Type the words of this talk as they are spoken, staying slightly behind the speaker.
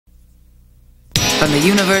from the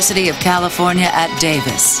University of California at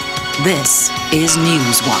Davis, this is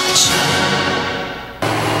Newswatch.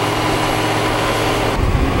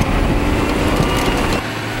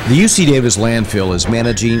 The UC Davis landfill is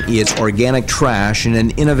managing its organic trash in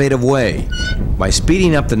an innovative way. By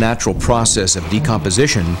speeding up the natural process of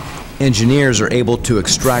decomposition, engineers are able to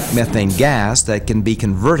extract methane gas that can be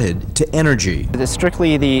converted to energy.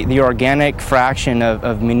 Strictly the organic fraction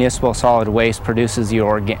of municipal solid waste produces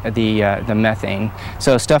the methane.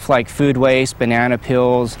 So stuff like food waste, banana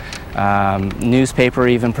peels, newspaper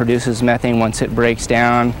even produces methane once it breaks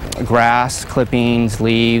down, grass, clippings,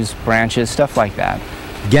 leaves, branches, stuff like that.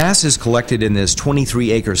 Gas is collected in this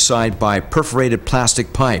 23-acre site by perforated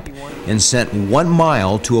plastic pipe and sent 1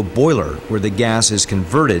 mile to a boiler where the gas is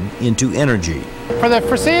converted into energy. For the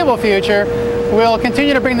foreseeable future, we'll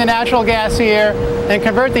continue to bring the natural gas here and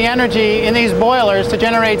convert the energy in these boilers to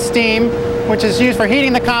generate steam, which is used for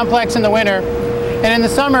heating the complex in the winter. And in the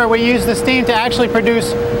summer, we use the steam to actually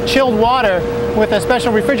produce chilled water with a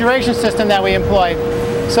special refrigeration system that we employ.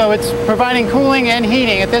 So it's providing cooling and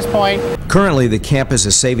heating at this point. Currently, the campus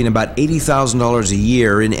is saving about $80,000 a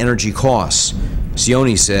year in energy costs.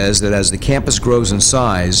 Sione says that as the campus grows in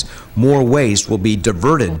size, more waste will be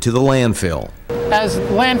diverted to the landfill. As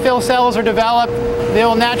landfill cells are developed, they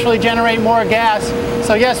will naturally generate more gas.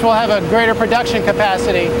 So yes, we'll have a greater production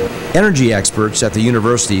capacity. Energy experts at the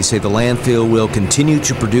university say the landfill will continue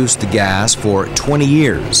to produce the gas for 20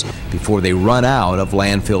 years before they run out of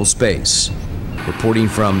landfill space. Reporting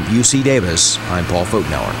from UC Davis, I'm Paul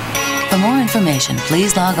Fotenauer. For more information,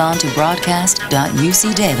 please log on to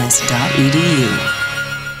broadcast.ucdavis.edu.